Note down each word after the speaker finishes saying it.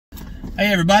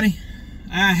Hey everybody,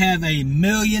 I have a $1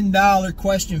 million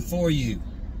question for you.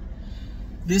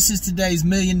 This is today's $1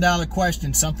 million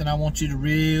question, something I want you to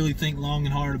really think long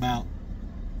and hard about.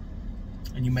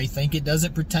 And you may think it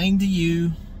doesn't pertain to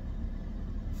you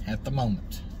at the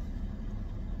moment.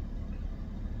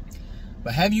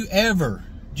 But have you ever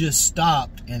just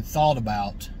stopped and thought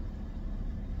about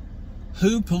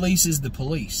who polices the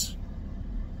police?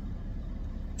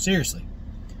 Seriously,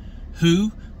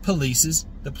 who polices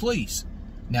the police?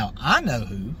 Now, I know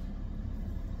who,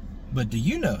 but do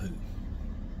you know who?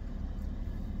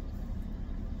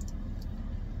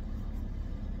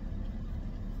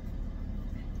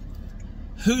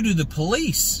 Who do the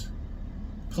police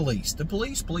police? The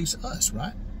police police us,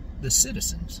 right? The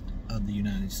citizens of the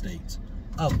United States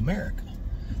of America.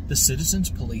 The citizens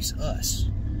police us.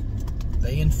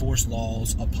 They enforce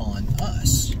laws upon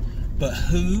us. But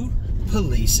who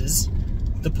polices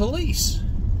the police?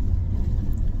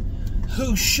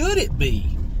 Who should it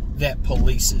be that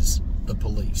polices the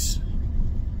police?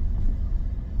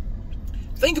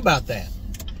 Think about that.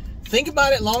 Think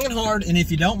about it long and hard, and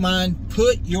if you don't mind,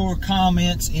 put your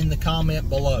comments in the comment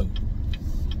below.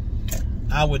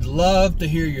 I would love to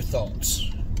hear your thoughts.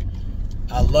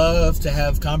 I love to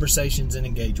have conversations and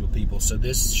engage with people, so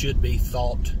this should be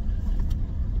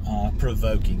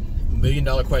thought-provoking. $1 million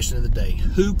question of the day.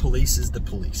 Who polices the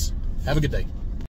police? Have a good day.